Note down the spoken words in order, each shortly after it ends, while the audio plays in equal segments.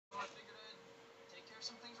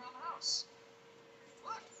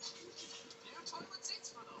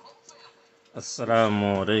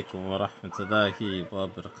Assalamualaikum warahmatullahi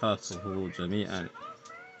wabarakatuh jami'an.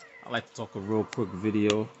 I'd like to talk a real quick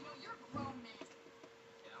video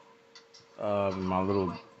of my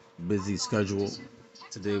little busy schedule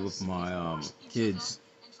today with my kids.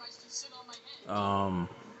 Some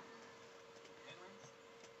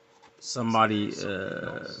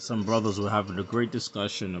brothers were having a great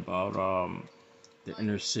discussion about the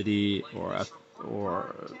inner city or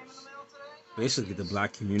basically the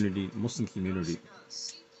black community, Muslim community,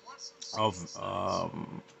 of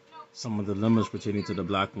some of the dilemmas pertaining to the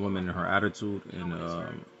black woman and her attitude and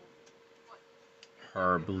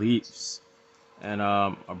her beliefs. And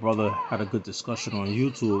a brother had a good discussion on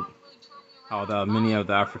YouTube how that many of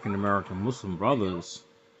the African American Muslim brothers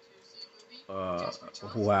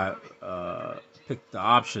who had picked the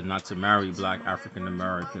option not to marry black African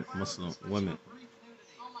American Muslim women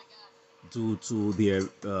due to their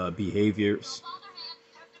behaviors,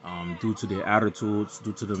 due to their attitudes,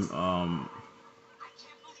 due to them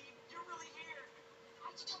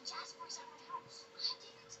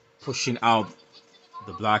pushing out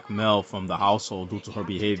the black male from the household due to her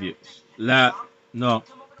behavior. No.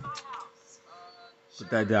 Put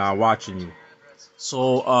that down, I'm watching you.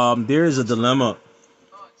 So there is a dilemma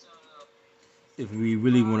if we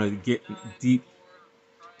really want to get deep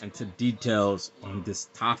into details on this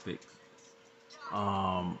topic.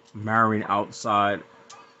 Marrying outside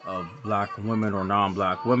of black women or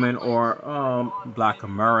non-black women or black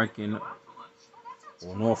American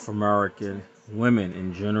or North American women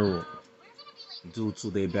in general due to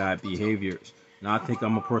their bad behaviors. Now I think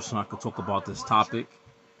I'm a person I could talk about this topic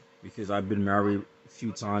because I've been married a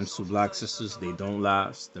few times to black sisters. They don't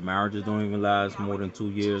last. The marriages don't even last more than 2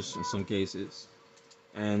 years in some cases.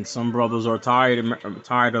 And some brothers are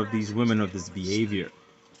tired of these women of this behavior.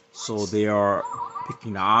 So they are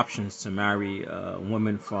picking the options to marry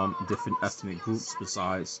women from different ethnic groups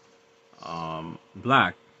besides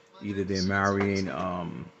black. Either they're marrying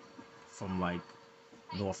from like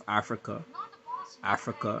North Africa,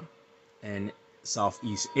 and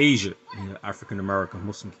Southeast Asia in the African American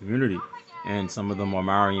Muslim community, and some of them are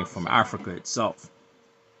marrying from Africa itself.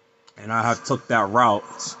 And I have took that route.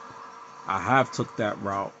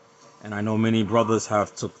 And I know many brothers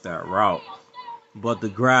have took that route. But the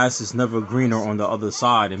grass is never greener on the other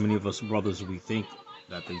side, and many of us brothers, we think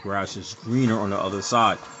that the grass is greener on the other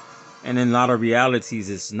side. And in a lot of realities,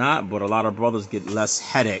 it's not, but a lot of brothers get less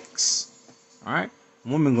headaches. All right?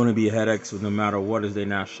 Women going to be headaches no matter what is their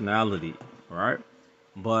nationality, right?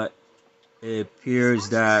 But it appears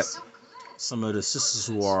that some of the sisters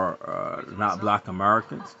who are not black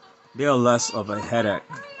Americans, they are less of a headache,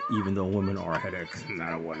 even though women are a headache no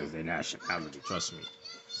matter what is their nationality, trust me.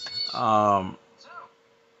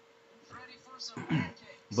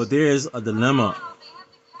 But there is a dilemma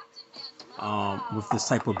with this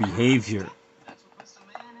type of behavior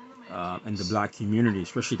in the black community,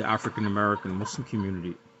 especially the African American Muslim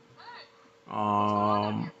community.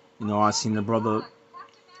 I seen the brother,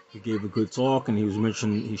 he gave a good talk, and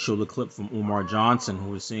he showed a clip from Umar Johnson,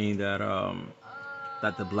 who was saying that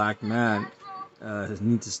that the black man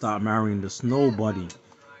needs to stop marrying this nobody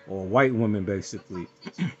or white women basically.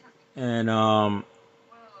 And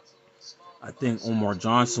I think Umar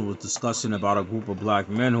Johnson was discussing about a group of black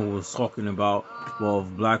men who was talking about, well, if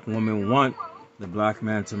black women want the black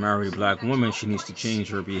man to marry a black woman, she needs to change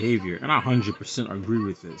her behavior. And I 100% agree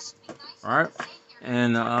with this. All right?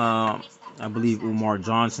 And I believe Umar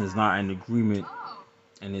Johnson is not in agreement.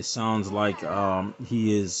 And it sounds like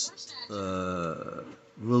he is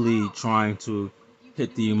really trying to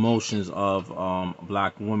hit the emotions of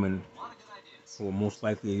black women, who are most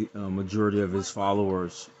likely a majority of his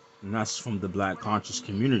followers. And that's from the black conscious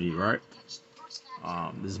community, right?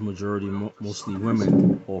 This majority, mostly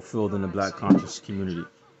women, all filled in the black conscious community.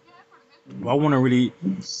 Well, I want to really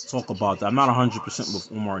talk about that. I'm not 100%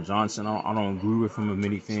 with Umar Johnson. I don't agree with him on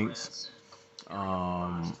many things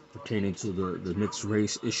pertaining to the mixed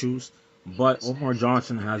race issues. But Umar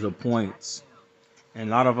Johnson has a point. And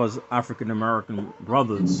a lot of us African American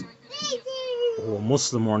brothers, who are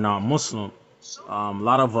Muslim or not Muslim, a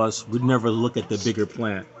lot of us would never look at the bigger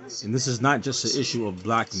plan. And this is not just an issue of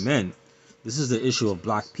black men. This is the issue of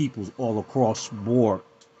black people all across the board.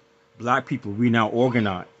 Black people, we now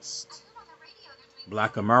organized.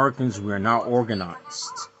 Black Americans, we are now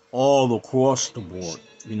organized. All across the board.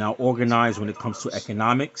 We now organized when it comes to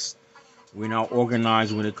economics. We're now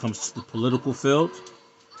organized when it comes to the political field.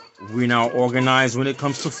 We're now organized when it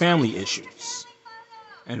comes to family issues.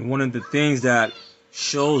 And one of the things that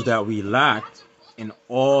shows that we lacked in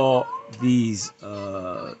all these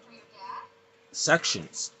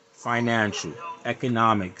sections: financial,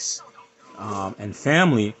 economics, and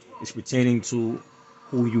family is pertaining to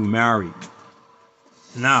who you marry.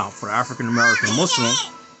 Now, for the African American Muslim,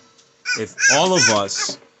 if all of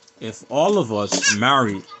us, if all of us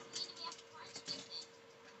marry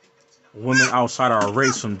women outside our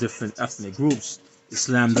race from different ethnic groups,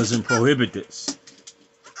 Islam doesn't prohibit this.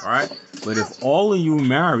 All right? But if all of you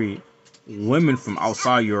marry women from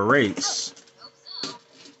outside your race,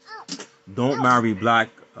 don't marry black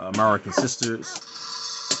American sisters.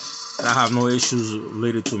 I have no issues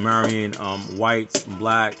related to marrying white,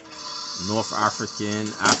 black, North African,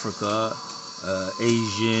 Africa,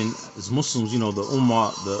 Asian. As Muslims, you know,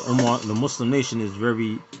 the Muslim nation is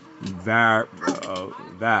very vast,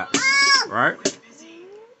 right?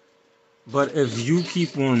 But if you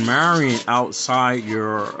keep on marrying outside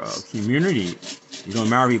your community, you don't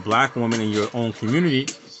marry black women in your own community,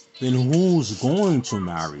 then who's going to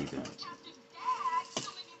marry them?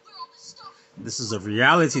 This is a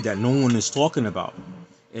reality that no one is talking about.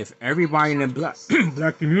 If everybody in the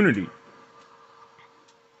black community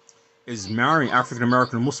is marrying, African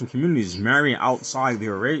American and Muslim communities marrying outside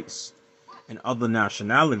their race and other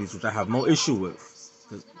nationalities, which I have no issue with.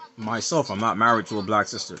 Myself, I'm not married to a black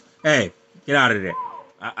sister. Hey, get out of there.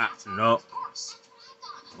 No.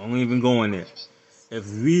 Don't even go in there. If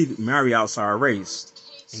we marry outside our race,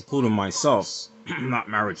 including myself, I'm not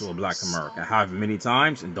married to a black American. I have many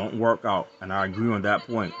times and don't work out. And I agree on that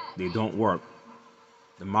point. They don't work.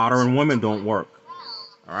 The modern women don't work.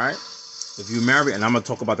 Alright? If you marry, and I'm going to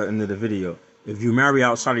talk about that in the end of the video. If you marry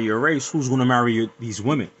outside of your race, who's going to marry these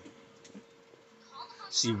women?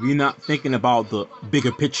 See, we're not thinking about the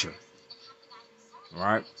bigger picture.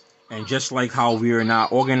 Alright? And just like how we are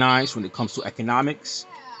not organized when it comes to economics,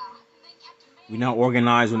 we're not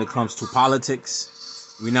organized when it comes to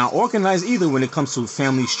politics, we're not organized either when it comes to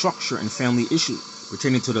family structure and family issues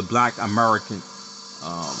pertaining to the black American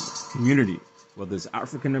community, whether it's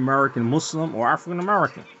African American Muslim or African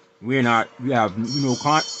American. We're not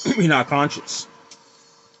conscious,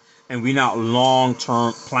 and we're not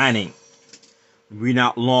long-term planning. We're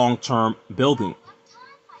not long-term building.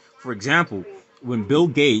 For example, when Bill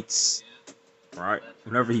Gates, right,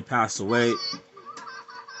 whenever he passed away,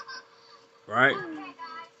 right,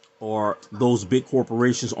 or those big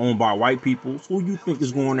corporations owned by white people, who you think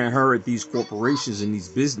is going to inherit these corporations and these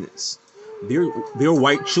business? Their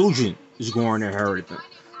white children is going to inherit them.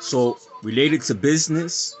 So related to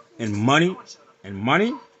business and money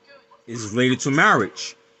is related to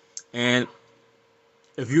marriage. And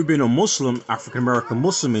if you've been a Muslim, African American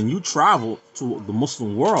Muslim, and you travel to the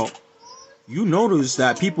Muslim world, you notice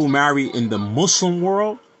that people marry in the Muslim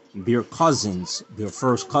world their cousins, their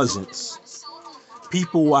first cousins.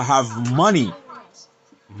 People will have money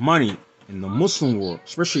in the Muslim world,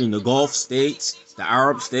 especially in the Gulf states, the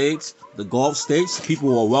Arab states, the Gulf states. People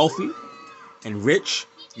who are wealthy and rich,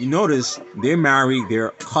 you notice they marry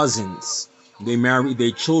their cousins. They marry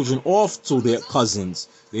their children off to their cousins.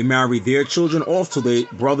 They marry their children off to their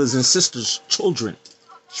brothers and sisters' children,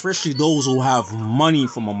 especially those who have money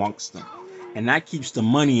from amongst them. And that keeps the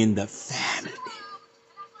money in the family.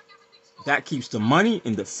 That keeps the money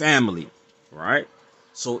in the family, right?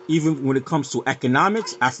 So even when it comes to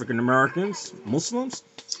economics, African Americans, Muslims,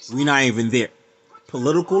 we're not even there.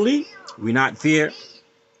 Politically, we're not there.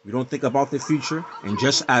 We don't think about the future. And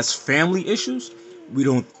just as family issues,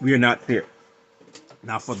 we're not there.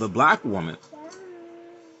 Now for the black woman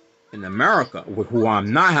in America, who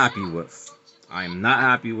I'm not happy with, I am not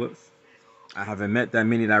happy with. I haven't met that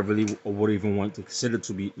many that I really would even want to consider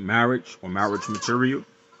to be marriage or marriage material.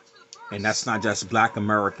 And that's not just black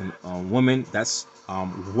American women. That's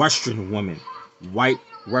Western women, white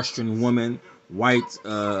Western women, white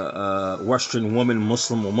Western woman,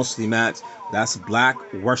 Muslim or Muslimat. That's black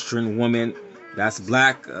Western women. That's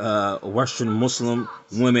black Western Muslim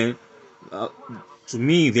women. To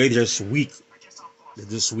me, they're just weak. They're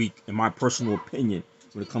just weak, in my personal opinion,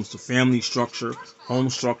 when it comes to family structure, home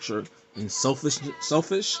structure, and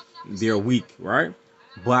selfish. They're weak, right?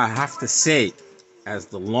 But I have to say, as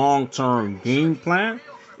the long-term game plan,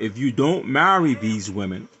 if you don't marry these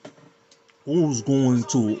women, who's going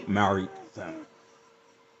to marry them?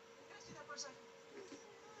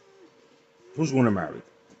 Who's going to marry them?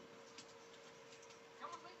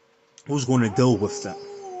 Who's going to deal with them?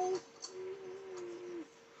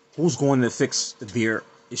 Who's going to fix their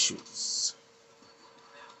issues?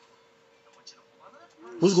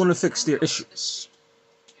 Who's going to fix their issues?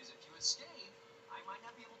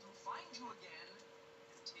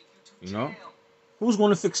 You know? Who's going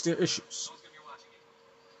to fix their issues?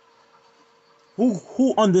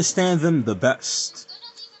 Who understands them the best?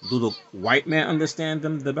 Do the white man understand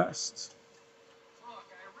them the best?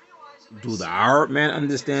 Do the Arab man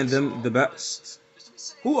understand them the best?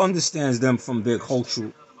 Who understands them from their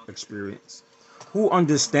cultural experience? Who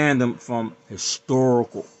understand them from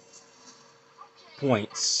historical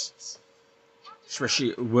points,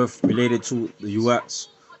 especially with related to the U.S.?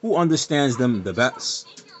 Who understands them the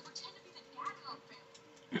best,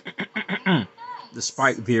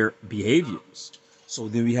 despite their behaviors? So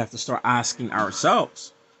then we have to start asking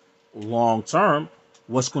ourselves, long term,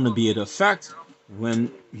 what's going to be the effect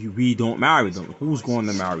when we don't marry them? Who's going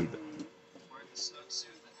to marry them?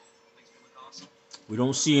 We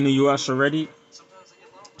don't see in the U.S. already,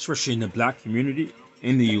 especially in the black community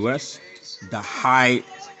in the U.S., the high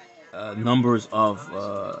numbers of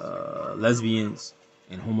lesbians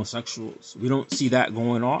and homosexuals. We don't see that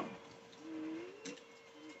going on.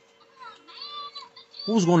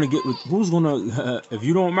 Who's going to get with? Who's going to? If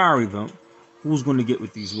you don't marry them, who's going to get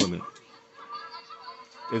with these women?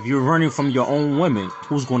 If you're running from your own women,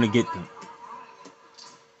 who's going to get them?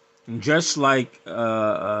 And just like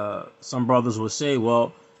some brothers will say,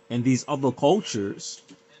 well, in these other cultures,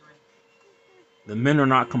 the men are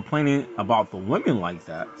not complaining about the women like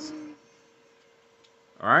that.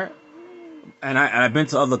 All right? And I've been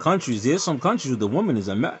to other countries. There's some countries where the woman is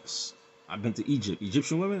a mess. I've been to Egypt.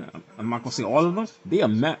 Egyptian women, I'm not going to say all of them. They're a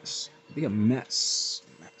mess. They're a mess.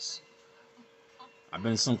 I've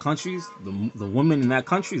been in some countries. The women in that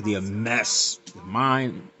country, they're a mess.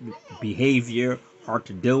 Mind, behavior, hard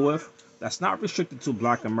to deal with. That's not restricted to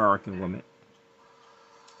black American women.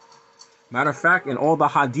 Matter of fact, in all the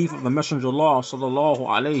hadith of the Messenger of Allah, sallallahu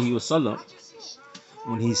alaihi wasallam,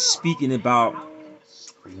 when he's speaking about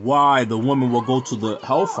why the woman will go to the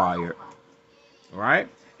hellfire, right?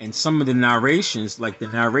 And some of the narrations, like the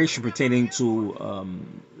narration pertaining to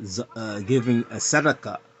giving a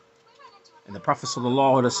sadaqah, and the Prophet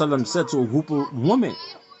sallallahu alaihi wasallam said to a group of women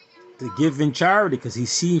to give in charity because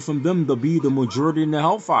he's seen from them to be the majority in the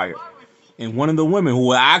hellfire. And one of the women who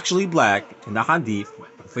were actually black in the hadith,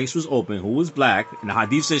 her face was open, who was black, and the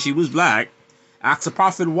hadith said she was black, asked the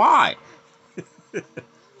Prophet why.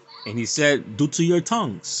 And he said, due to your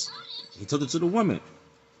tongues. He told it to the women.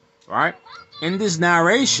 Right? In this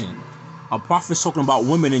narration, a prophet's talking about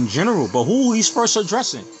women in general, but who he's first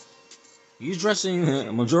addressing? He's addressing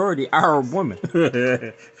a majority Arab women.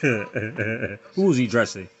 Who is he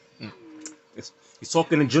addressing? He's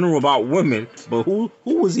talking in general about women, but who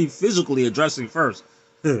was he physically addressing first?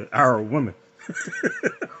 Arab women.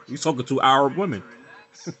 He's talking to Arab women.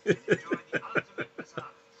 You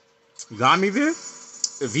got me there?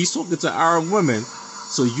 If he's talking to Arab women,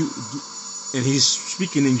 and he's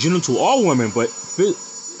speaking in general to all women, but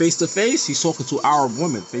face to face, he's talking to Arab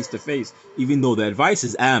women face to face, even though the advice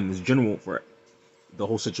is general for the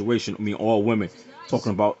whole situation. I mean, all women,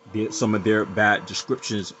 talking about some of their bad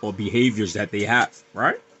descriptions or behaviors that they have,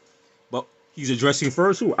 right? But he's addressing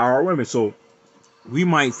first who? Our women. So we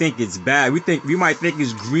might think it's bad. We might think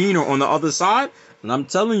it's greener on the other side. And I'm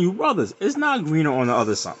telling you, brothers, it's not greener on the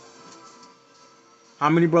other side. How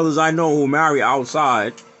many brothers I know who marry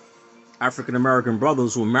outside, African American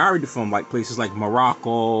brothers who married from like places like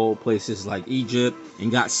Morocco, places like Egypt,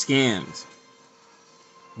 and got scammed?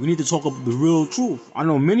 We need to talk about the real truth. I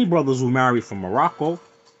know many brothers who married from Morocco,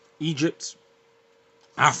 Egypt,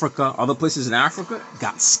 Africa, other places in Africa,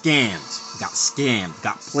 got scammed,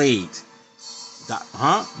 got played.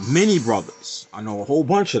 Many brothers. I know a whole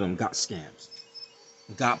bunch of them got scammed,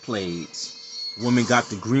 got played. Women got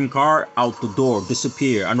the green card, out the door,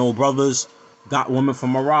 disappear. I know brothers got women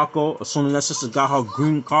from Morocco. As soon as that sister got her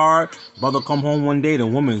green card, brother come home one day, the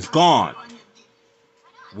woman's gone.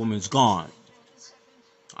 Woman's gone.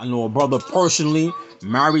 I know a brother personally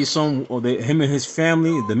married him and his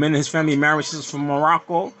family, the men in his family married sisters from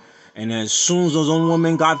Morocco, and as soon as those own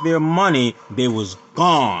women got their money, they was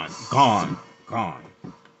gone.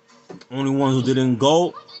 Only ones who didn't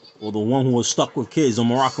go, or the one who was stuck with kids, the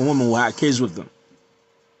Moroccan woman who had kids with them.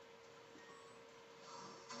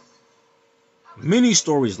 Many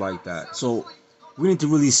stories like that. So we need to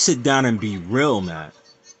really sit down and be real, man,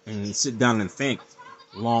 and sit down and think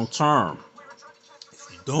long term.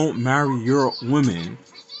 Don't marry your women.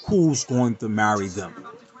 Who's going to marry them?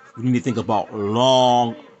 We need to think about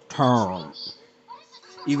long term.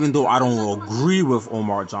 Even though I don't agree with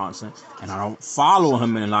Omar Johnson and I don't follow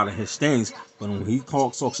him in a lot of his things, but when he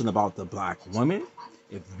talks about the black women,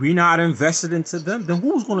 if we're not invested into them, then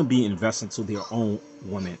who's going to be invested into their own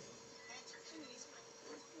women?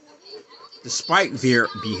 Despite their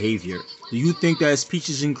behavior, do you think that it's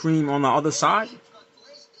peaches and cream on the other side?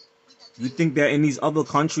 You think that in these other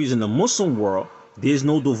countries in the Muslim world, There's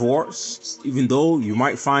no divorce, even though you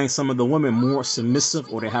might find some of the women more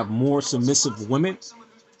submissive, or they have more submissive women.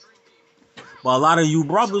 But a lot of you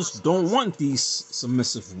brothers don't want these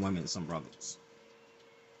submissive women, some brothers.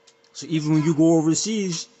 So even when you go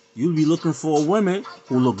overseas, you'll be looking for women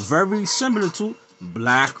who look very similar to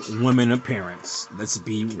black women appearance. Let's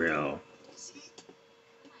be real.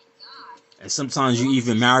 And sometimes you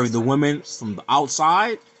even marry the women from the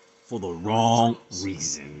outside for the wrong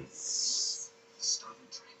reasons.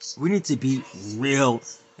 We need to be real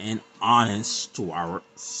and honest to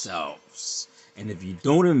ourselves. And if you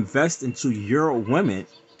don't invest into your women,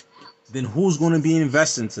 then who's going to be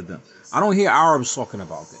investing into them? I don't hear Arabs talking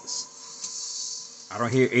about this. I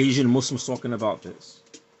don't hear Asian Muslims talking about this.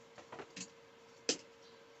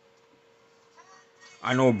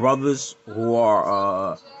 I know brothers who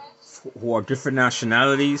are different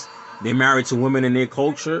nationalities. They married to women in their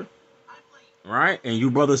culture, right? And you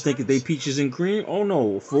brothers think that they peaches and cream? Oh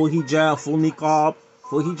no, full hijab, full niqab,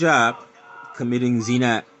 full hijab, committing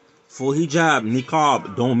zinat. Full hijab,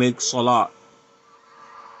 niqab, don't make salat.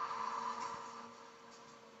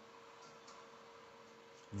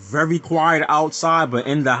 Very quiet outside, but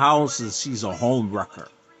in the house, she's a home wrecker.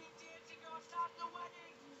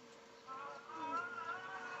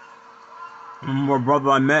 My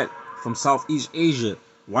brother I met from Southeast Asia,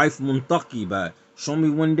 wife Muntaki, but show me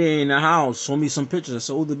one day in the house, show me some pictures. I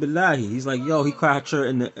said, "Udu billahi." He's like, "Yo, he caught her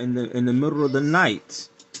in the middle of the night,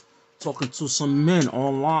 talking to some men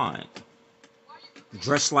online,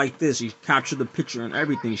 dressed like this. He captured the picture and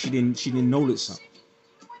everything. She didn't notice him."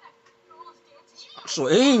 So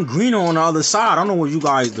it ain't greener on the other side. I don't know what you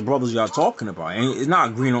guys, the brothers y'all talking about. It's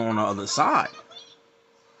not greener on the other side.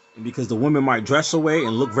 Because the women might dress away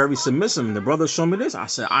and look very submissive. And the brother showed me this. I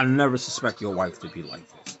said, I never suspect your wife to be like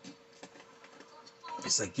this.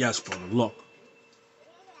 It's like, yes, brother, look.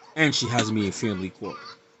 And she has me in family court.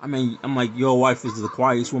 I mean, I'm like, your wife is the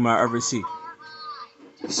quietest woman I ever see.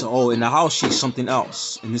 So, oh, in the house, she's something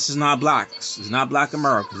else. And this is not blacks. It's not black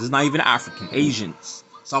Americans. It's not even African. Asians.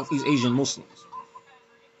 Southeast Asian Muslims.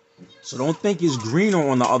 So don't think it's greener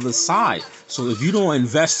on the other side. So if you don't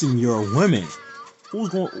invest in your women, who's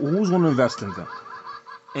going to invest in them?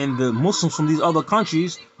 And the Muslims from these other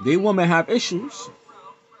countries, they women have issues.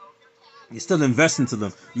 You still invest into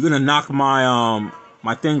them. You're gonna knock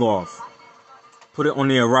my thing off. Put it on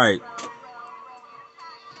there right.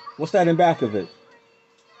 What's that in back of it?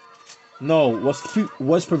 No,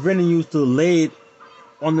 what's preventing you to lay it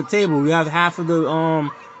on the table? We have half of the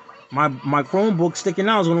my Chromebook sticking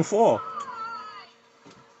out is gonna fall.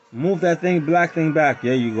 Move that black thing back.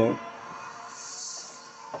 There you go.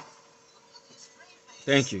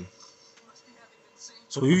 Thank you.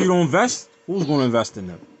 So if you don't invest, who's going to invest in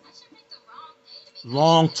them?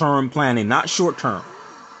 Long-term planning, not short-term.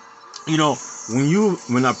 You know,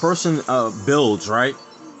 when a person builds, right?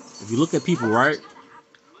 If you look at people, right,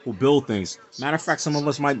 who build things. Matter of fact, some of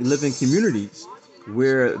us might live in communities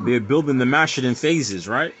where they're building the masjid in phases,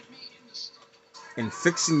 right? And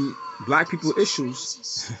fixing black people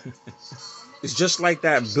issues. It's just like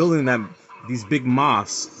that building these big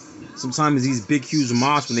mosques. Sometimes these big, huge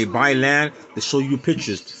mosques, when they buy land, they show you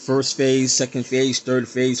pictures. First phase, second phase, third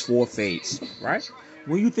phase, fourth phase. Right?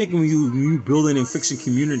 What are you thinking when you building and fixing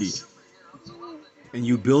community? And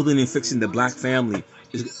you building and fixing the black family?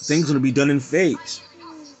 Things going to be done in phase.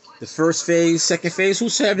 The first phase, second phase, who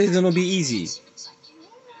said it's going to be easy?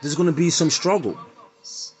 There's going to be some struggle.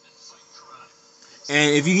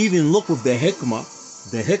 And if you even look with the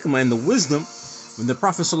hikmah and the wisdom, when the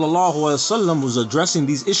Prophet ﷺ was addressing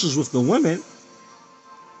these issues with the women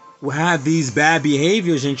who had these bad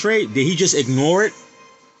behaviors and traits, did he just ignore it?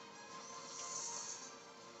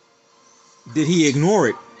 Did he ignore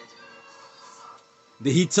it?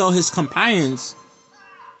 Did he tell his companions,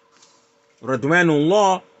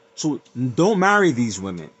 Radwanullah, to don't marry these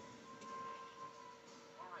women?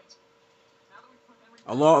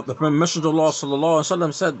 The Messenger of Allah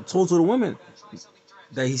ﷺ told to the women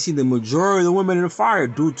that he seen the majority of the women in the fire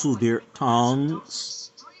due to their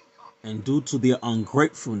tongues and due to their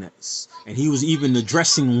ungratefulness. And he was even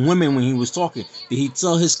addressing women when he was talking. Did he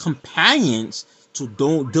tell his companions to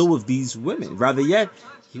don't deal with these women? Rather yet,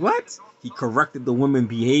 he corrected the women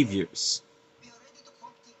behaviors,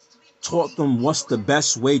 taught them what's the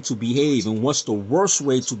best way to behave and what's the worst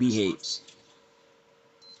way to behave.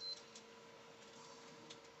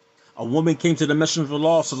 A woman came to the Messenger of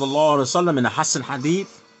Allah ﷺ in a Hassan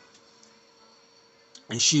Hadith,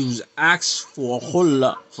 and she was asked for a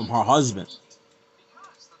khulla from her husband.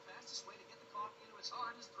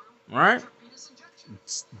 Right?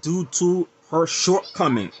 Due to her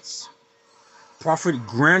shortcomings, Prophet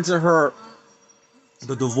granted her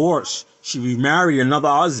the divorce. She remarried another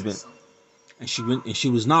husband, and she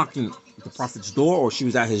was knocking at the Prophet's door, or she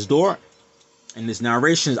was at his door. And this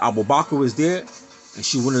narration is Abu Bakr was there, and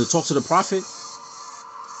she wanted to talk to the Prophet,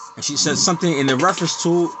 and she said something in the reference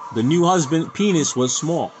to the new husband penis was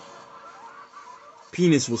small.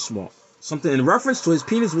 Penis was small. Something in reference to his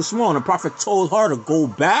penis was small, and the Prophet told her to go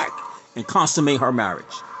back and consummate her marriage.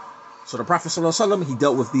 So the Prophet ﷺ, he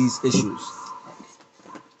dealt with these issues.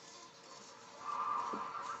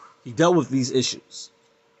 He dealt with these issues.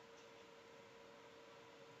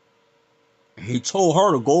 He told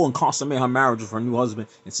her to go and consummate her marriage with her new husband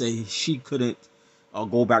and say she couldn't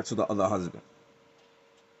go back to the other husband.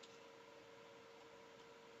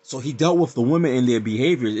 So he dealt with the women and their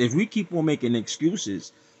behaviors. If we keep on making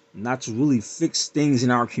excuses not to really fix things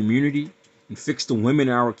in our community and fix the women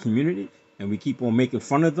in our community, and we keep on making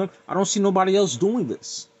fun of them, I don't see nobody else doing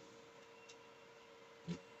this.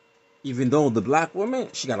 Even though the black woman,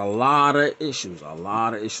 she got a lot of issues.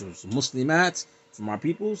 Muslimat, from our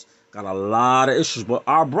peoples, got a lot of issues. But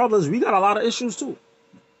our brothers, we got a lot of issues too.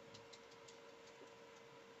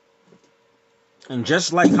 And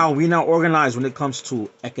just like how we now organize when it comes to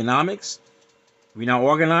economics, we now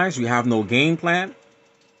organize, we have no game plan.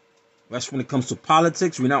 That's when it comes to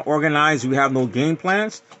politics, we now organize, we have no game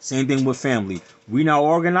plans. Same thing with family. We now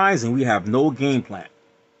organize and we have no game plan.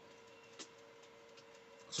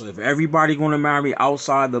 So if everybody going to marry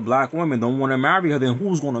outside the black woman, don't want to marry her, then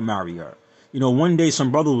who's going to marry her? You know, one day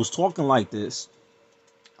some brother was talking like this,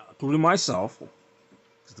 including myself,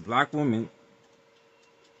 because the black woman,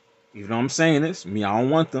 even though I'm saying this, me, I don't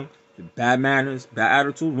want them. Bad manners, bad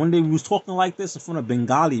attitude. One day we was talking like this in front of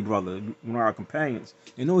Bengali brother, one of our companions.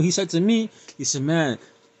 You know what he said to me? He said, man,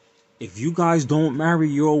 if you guys don't marry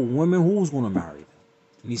your women, who's going to marry them?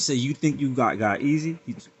 And he said, you think you got easy?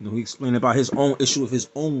 He explained about his own issue with his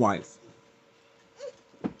own wife.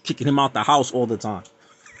 Kicking him out the house all the time.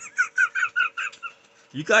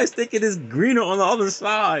 You guys think it is greener on the other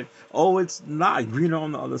side. Oh, it's not greener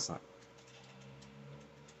on the other side.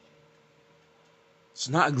 It's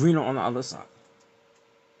not greener on the other side.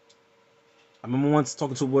 I remember once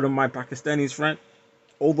talking to one of my Pakistani friends,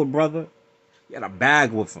 older brother. He had a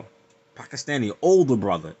bag with him. Pakistani, older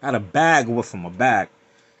brother. Had a bag with him, a bag.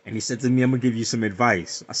 And he said to me, I'm going to give you some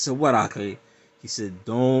advice. I said, what, Akhi? He said,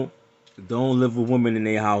 don't live with women in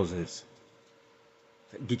their houses.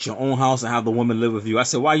 Get your own house and have the woman live with you. I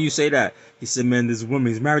said, why you say that? He said, man, this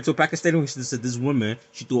woman, he's married to a Pakistani. He said, this woman,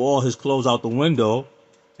 she threw all his clothes out the window.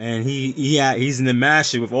 And he's in the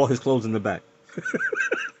mansion with all his clothes in the back.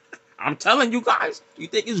 I'm telling you guys, you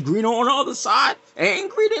think it's greener on the other side? It ain't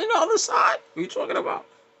greener on the other side. What are you talking about?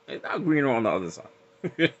 It's not greener on the other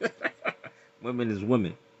side. Women is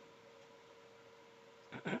women.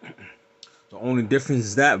 The only difference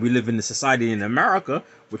is that we live in a society in America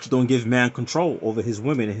which don't give man control over his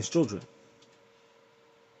women and his children.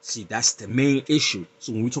 See, that's the main issue.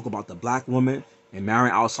 So when we talk about the black woman and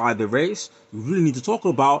marrying outside the race, we really need to talk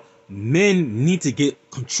about men need to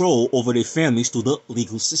get control over their families through the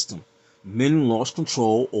legal system. Men lost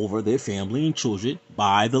control over their family and children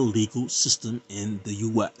by the legal system in the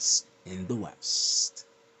U.S., in the West.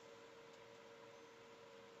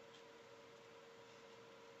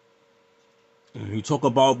 When you talk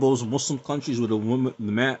about those Muslim countries where the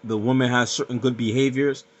woman has certain good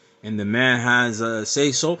behaviors and the man has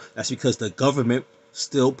say so, that's because the government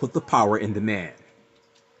still put the power in the man.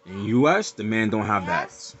 In the U.S., the man don't have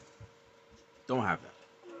that. Don't have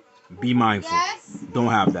that. Be mindful. Don't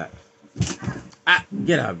have that.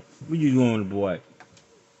 Get out. What you doing, boy?